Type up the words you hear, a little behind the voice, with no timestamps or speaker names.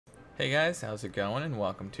Hey guys, how's it going and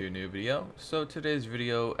welcome to a new video. So today's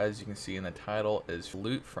video, as you can see in the title, is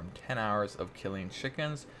loot from 10 hours of killing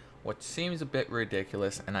chickens, which seems a bit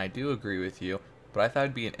ridiculous, and I do agree with you, but I thought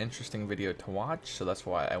it'd be an interesting video to watch, so that's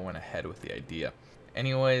why I went ahead with the idea.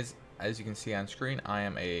 Anyways, as you can see on screen, I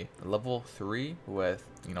am a level 3 with,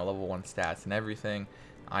 level 1 stats and everything.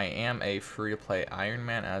 I am a free-to-play Iron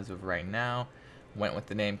Man as of right now. Went with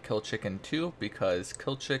the name Kill Chicken 2 because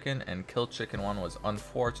Kill Chicken and Kill Chicken 1 was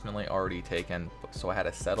unfortunately already taken, so I had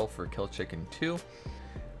to settle for Kill Chicken 2.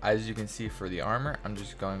 As you can see for the armor, I'm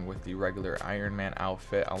just going with the regular Iron Man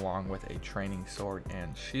outfit along with a training sword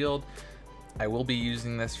and shield. I will be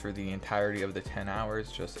using this for the entirety of the 10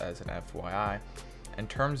 hours, just as an FYI. In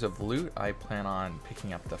terms of loot, I plan on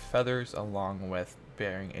picking up the feathers along with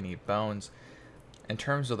bearing any bones. In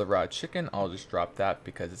terms of the raw chicken, I'll just drop that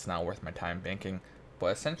because it's not worth my time banking.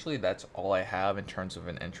 But essentially that's all I have in terms of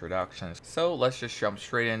an introduction. So let's just jump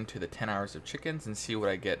straight into the 10 hours of chickens and see what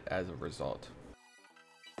I get as a result.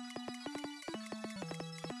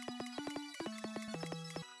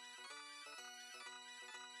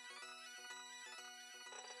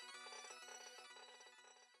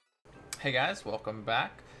 Hey guys, welcome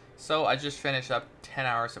back. So I just finished up 10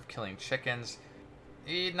 hours of killing chickens.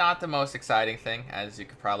 Not the most exciting thing, as you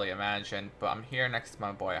could probably imagine, but I'm here next to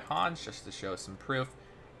my boy Hans just to show some proof.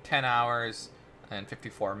 10 hours and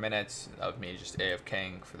 54 minutes of me just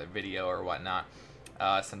AFKing for the video or whatnot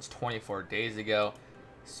since 24 days ago.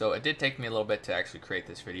 So it did take me a little bit to actually create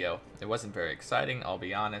this video. It wasn't very exciting, I'll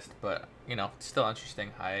be honest, but it's still interesting.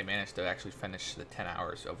 I managed to actually finish the 10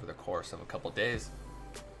 hours over the course of a couple days.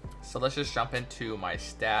 So let's just jump into my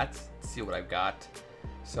stats, see what I've got.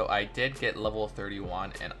 So I did get level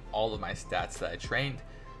 31 in all of my stats that I trained.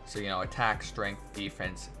 So, attack, strength,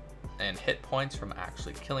 defense, and hit points from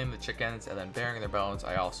actually killing the chickens and then bearing their bones.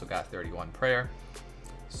 I also got 31 prayer.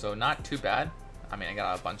 So not too bad. I mean, I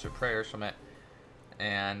got a bunch of prayers from it.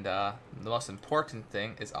 And the most important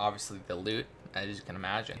thing is obviously the loot, as you can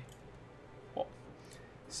imagine. Whoa.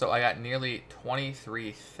 So I got nearly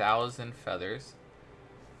 23,000 feathers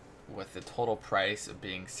with the total price of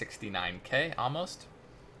being 69k almost.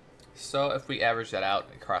 So if we average that out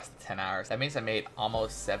across the 10 hours, that means I made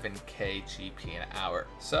almost 7k GP an hour.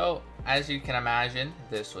 So as you can imagine,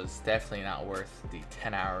 this was definitely not worth the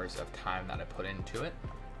 10 hours of time that I put into it.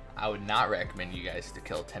 I would not recommend you guys to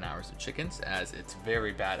kill 10 hours of chickens, as it's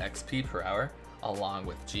very bad XP per hour along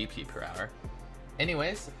with GP per hour.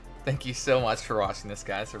 Anyways, thank you so much for watching this,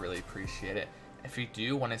 guys. I really appreciate it. If you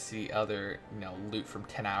do want to see other, loot from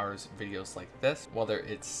 10 hours videos like this, whether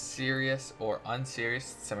it's serious or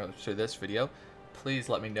unserious, similar to this video, please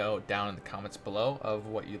let me know down in the comments below of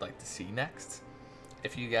what you'd like to see next.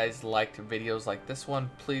 If you guys liked videos like this one,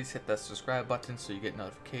 please hit that subscribe button so you get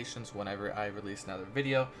notifications whenever I release another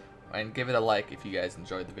video, and give it a like if you guys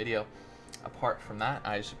enjoyed the video. Apart from that,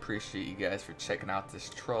 I just appreciate you guys for checking out this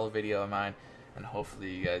troll video of mine, and hopefully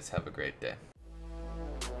you guys have a great day.